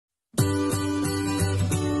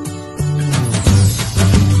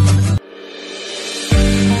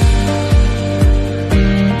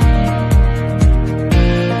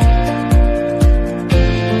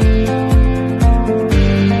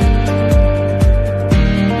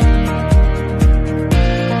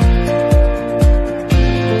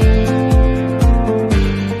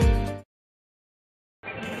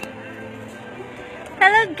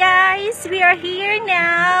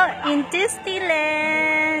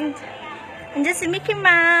Andiyan si Mickey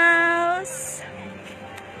Mouse.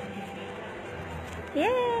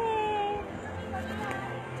 Yay!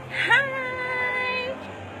 Hi!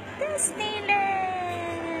 Disneyland!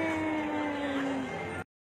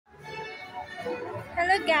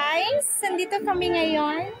 Hello guys! Nandito kami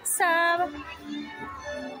ngayon sa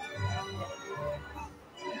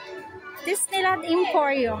Disneyland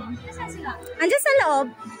Emporium. Andiyan sa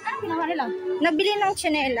loob. Ano ginawa nila? Nagbili ng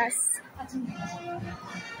tsinelas.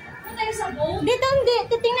 Dito hindi.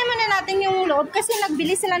 Titingnan muna natin yung loob kasi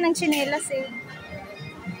nagbili sila ng tsinelas eh.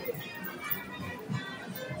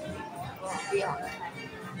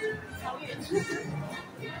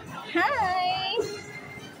 Hi!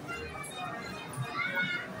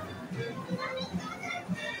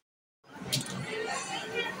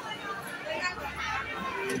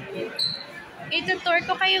 Itutour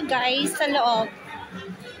ko kayo guys sa loob.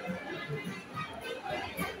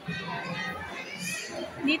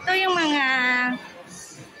 Dito yung mga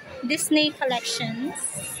Disney collections.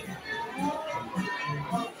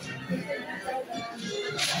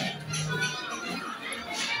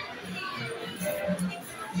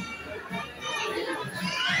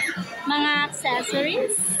 Mga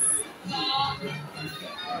accessories.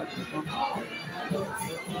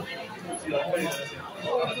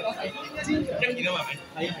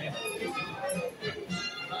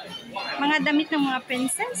 Mga damit ng mga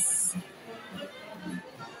princess.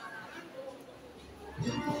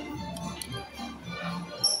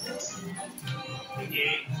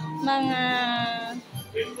 Mga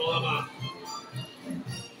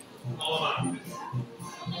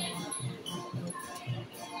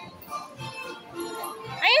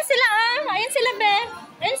ayun sila ah. Ayun sila be.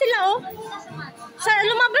 Ayun sila oh.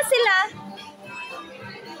 Lumabas sila.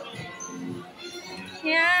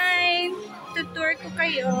 Yan. Tutour ko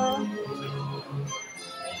kayo.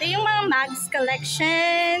 Ito yung mga mags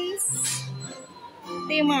collections.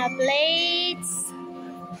 Ito yung mga plates.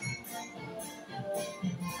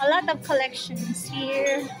 A lot of collections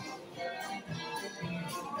here.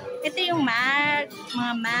 Ito yung mga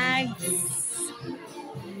mags.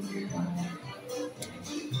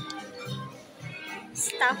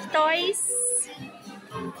 Stuffed toys.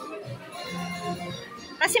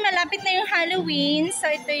 Kasi malapit na yung Halloween, so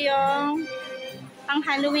ito yung pang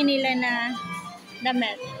Halloween nila na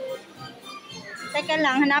damit. Teka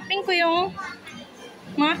lang, hanapin ko yung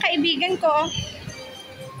mga kaibigan ko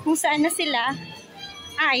kung saan na sila.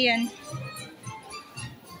 Ah, ayun.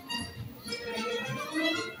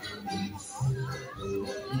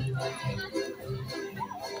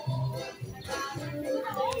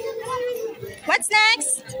 What's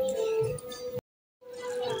next?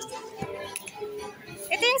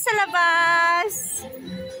 Ito yung sa labas.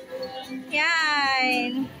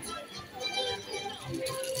 Yan.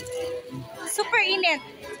 Super init.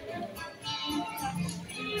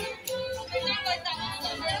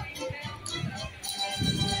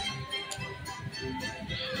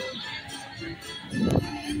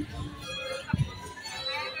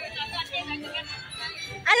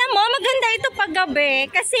 Alam mo, maganda ito paggabi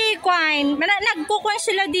kasi nagkukuhan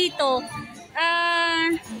sila dito.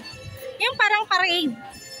 Yung parang parade.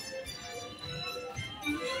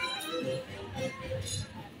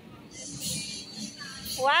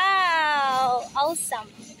 Wow! Awesome.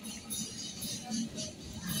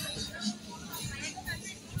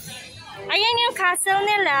 Ayan yung castle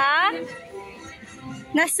nila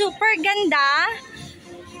na super ganda.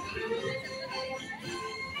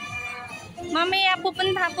 Mamaya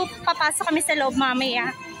papasok kami sa loob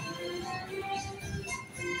mamaya.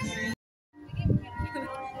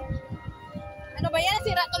 Ano ba yan?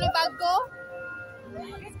 Sira tuloy bag ko?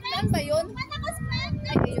 Saan ba yun? Ay,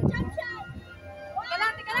 ayun.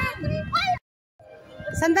 Teka lang.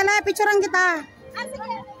 Sandali, picturean kita. Ah,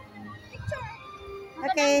 sige. Picture.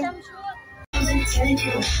 Okay.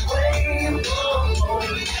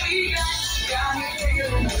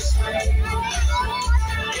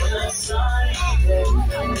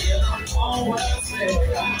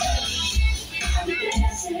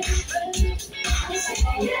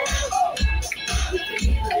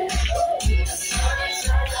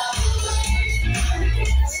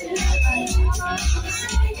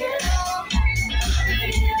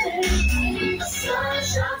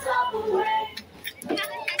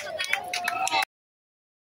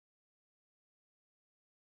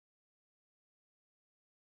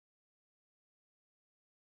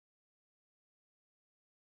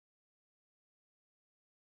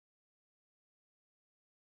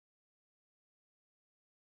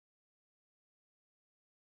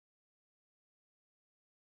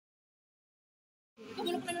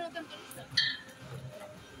 Kabulok na natin.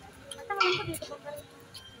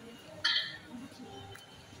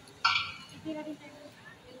 Hello.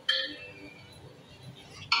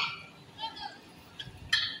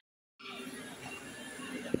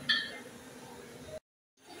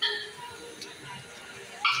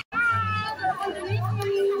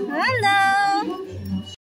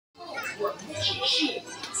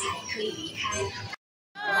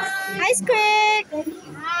 Hi, Squid.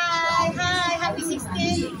 Hi, happy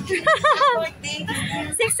 16th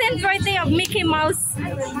 16th birthday of Mickey Mouse.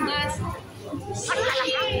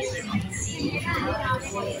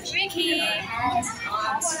 Ricky. Hands,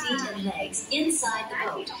 arms, feet, and legs inside the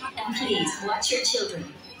boat, and please watch your children.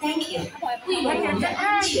 Thank you. 为了您的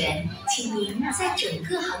安全，请您在整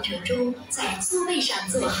个航程中在座位上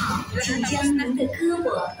坐好，请将您的胳膊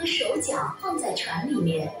和手脚放在船里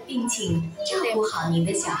面，并请照顾好您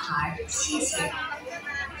的小孩，谢谢。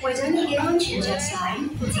為咗你嘅安全着想，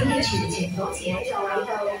請你全程保持喺座位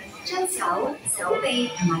度，將手、手臂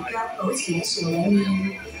同埋腳保持喺船裡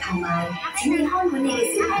面，同埋請你看管你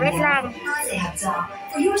嘅小朋友。多謝合作。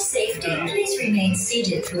For your safety, please remain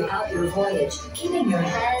seated throughout your voyage, keeping your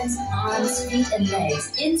hands, arms, feet, and legs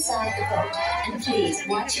inside the boat, and please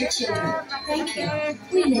watch your children. Thank you.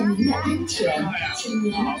 為了您的安全，請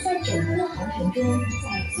您在整個航程中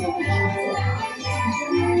在座位上坐好。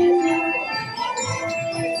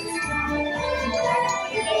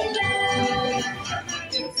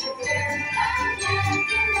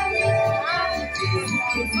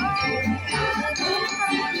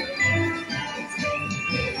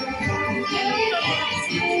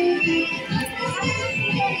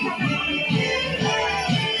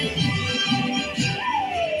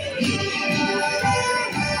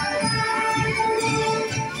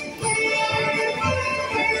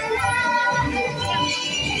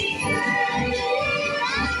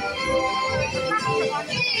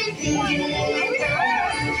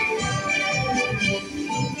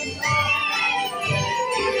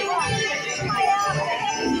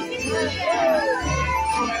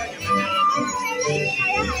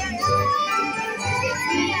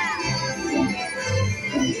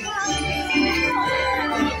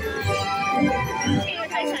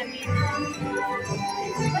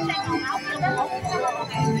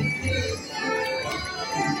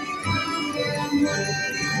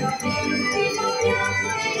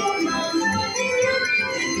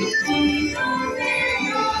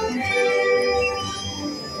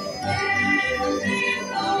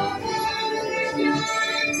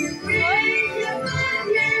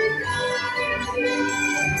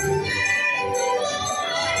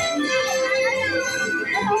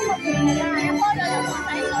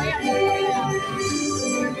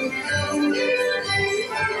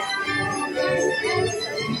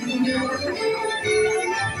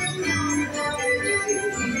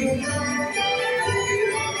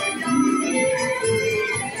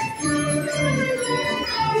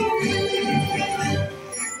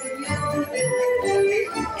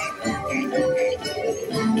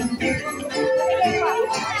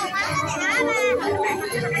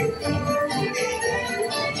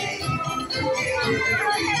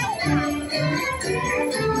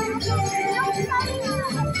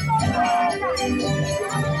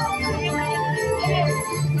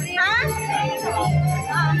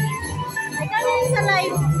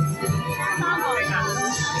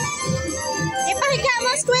Ipahiga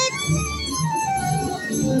mo, Squid!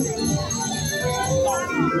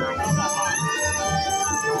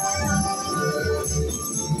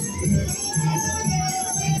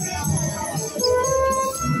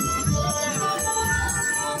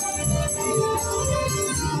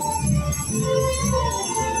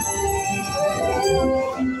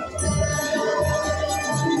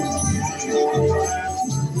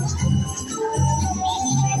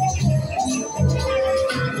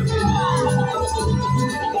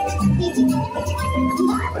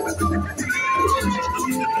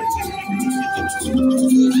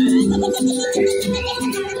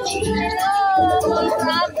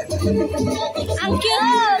 Ang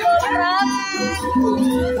cute! Crab!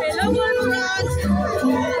 Hello, crab!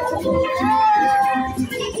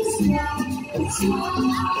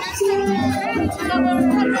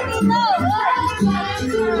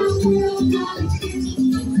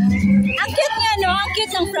 Ang cute nga, no? Ang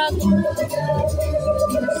cute ng frog.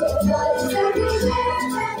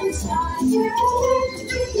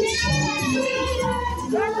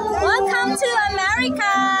 Welcome to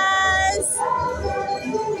Americas!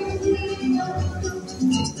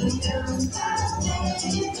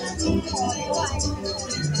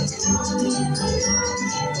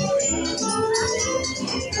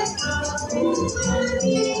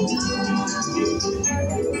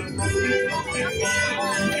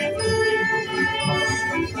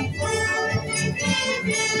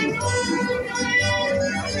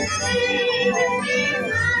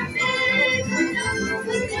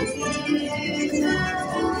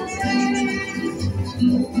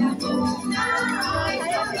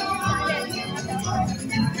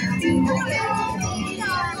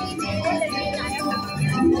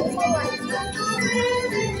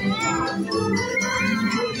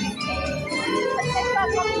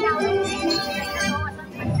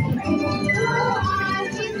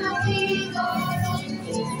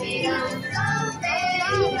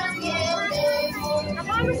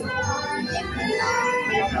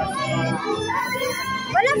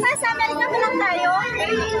 Amerika pa lang tayo?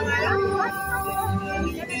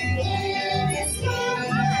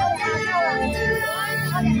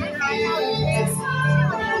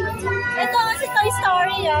 Ito si Toy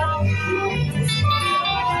Story, ah.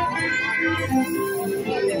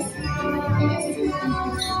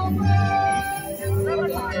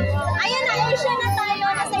 Ayun na, Asia na tayo.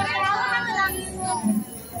 Nasa Asia na lang.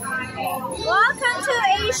 Welcome to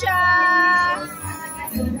Asia!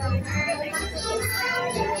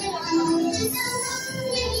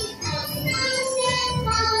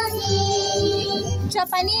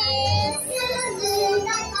 Japanese.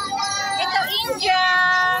 Ito India.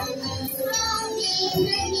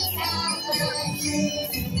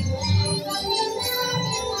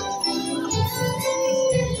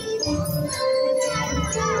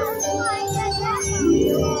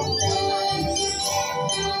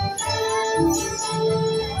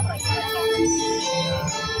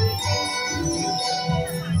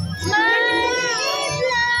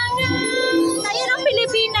 Tayo ng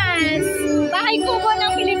Pilipinas. Bahay kubo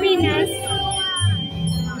ng Pilipinas.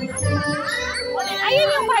 Ayun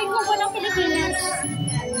yung bahay kubo ng Pilipinas.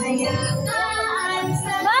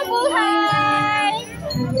 Mabuhay!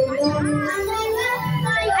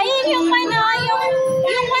 Ayun yung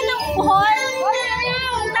yung manang buhol.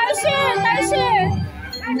 Tarsier, tarsier.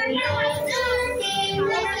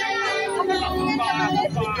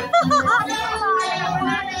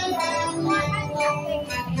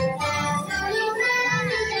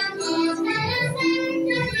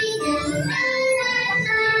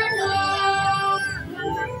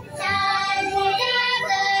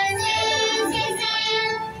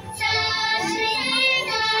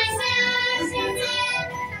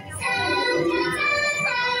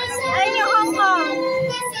 Ayun yung Hong Kong.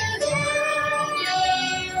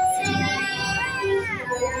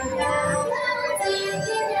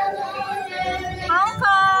 Hong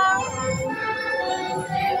Kong.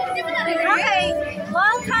 Okay,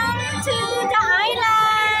 welcome to the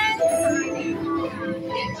islands.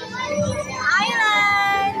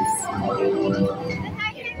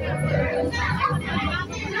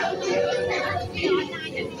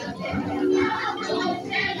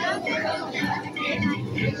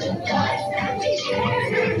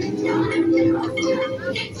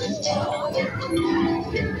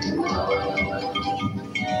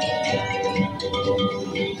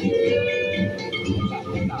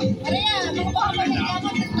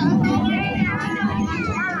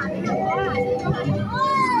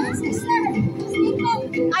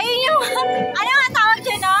 Ayun yung, ano ang tawag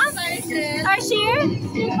dyan, no? Tarsier?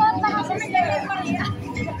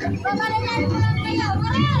 Babalikan ko lang kayo.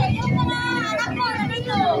 Maria, yung mga anak ko na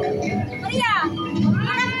dito. Maria,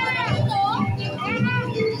 anak ko na dito.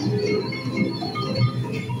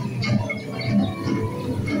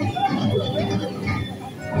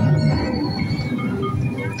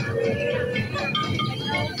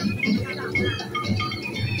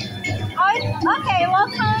 Okay,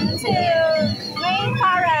 welcome to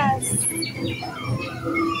Rainforest.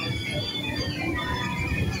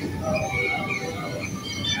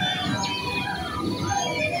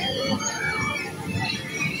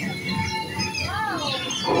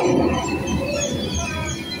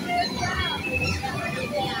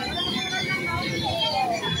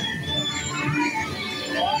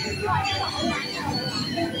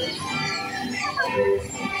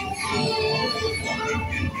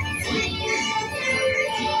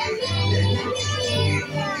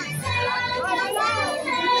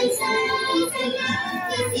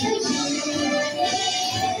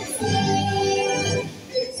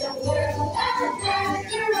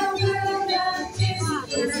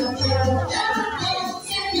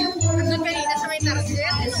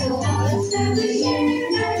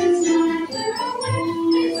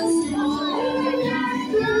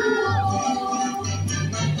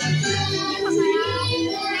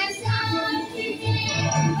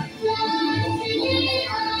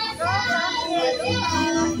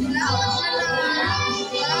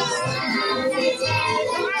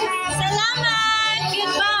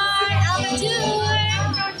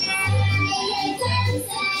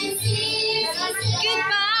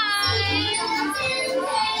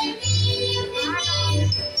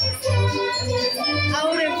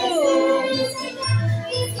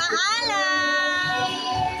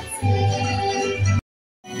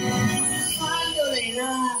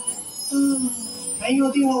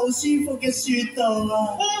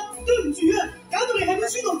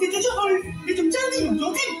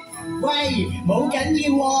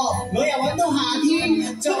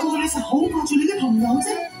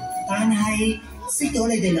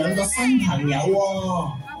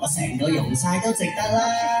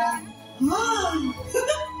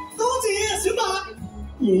 謝啊，小白，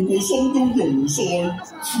我個心都溶晒。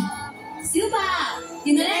小白，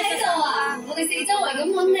原來你喺度啊！我哋四周圍咁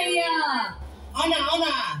揾你啊！安娜，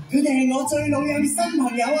佢哋係我最老友嘅新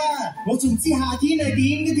朋友啊！我仲知夏天係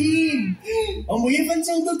點嘅添，我每一分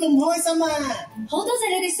鐘都咁開心啊！好多謝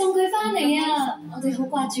你哋送佢返嚟啊！我哋好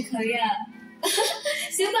掛住佢啊！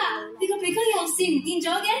小白，你個鼻哥有事唔見咗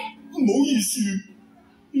嘅？唔好意思，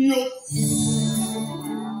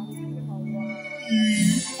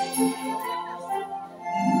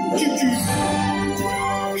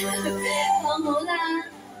放好啦！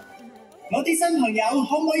我啲新朋友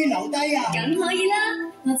可唔可以留低啊？梗可以啦！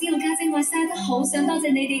我知道家姐愛莎都好想多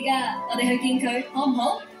謝你哋㗎，我哋去見佢好唔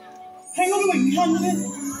好？係我嘅榮幸啊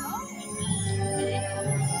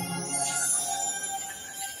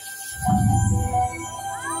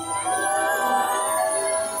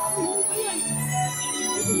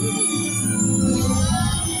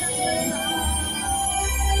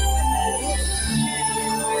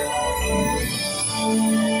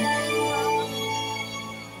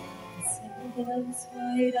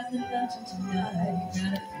！Right on the mountain tonight,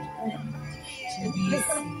 to be a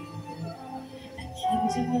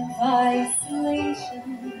kingdom of isolation,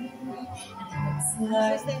 and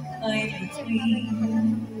looks like I'm between.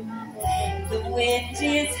 The wind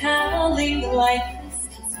is howling like this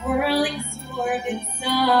swirling storm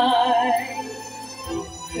inside.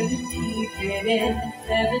 Couldn't keep it in,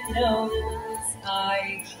 heaven knows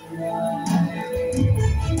I tried.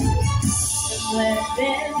 Let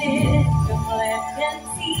them in, don't let them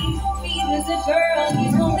see me was a girl you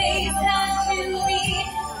always had to be.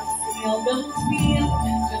 Feel, don't feel,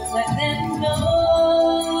 don't let them know.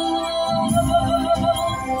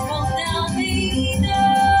 Well, now they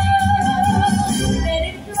know.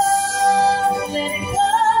 Let it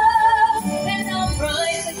go, and I'll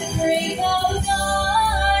rise like the break of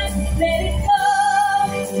dawn. Let it go,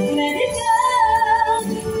 let it go.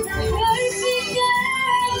 Now mercy,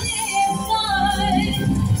 girl, is gone.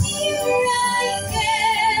 You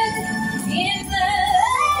rising in the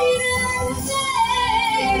light of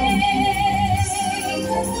day.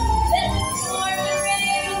 Let the storm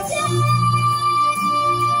rain down.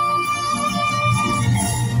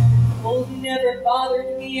 Cold never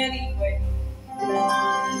bothered me anyway.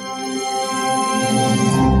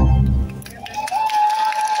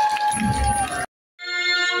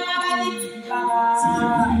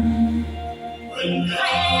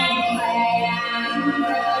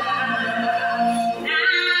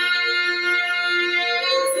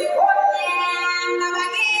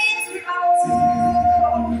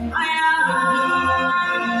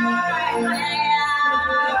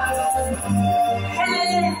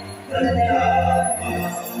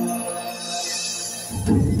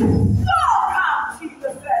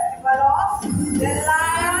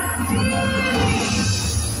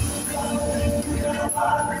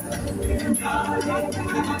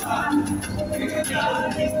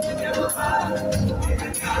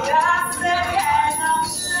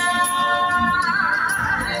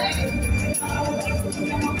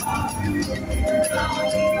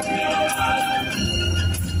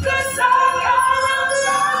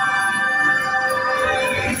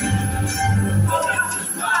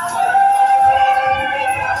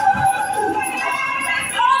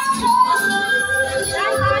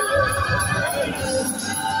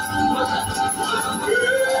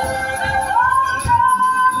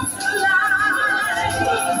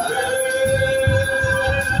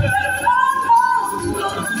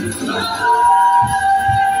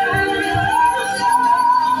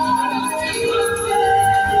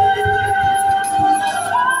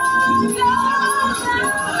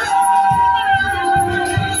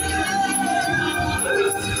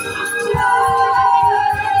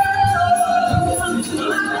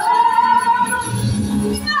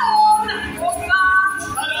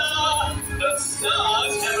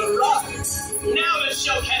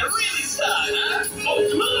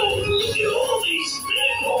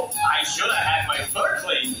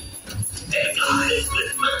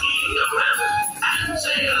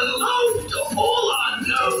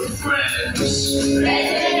 Friends.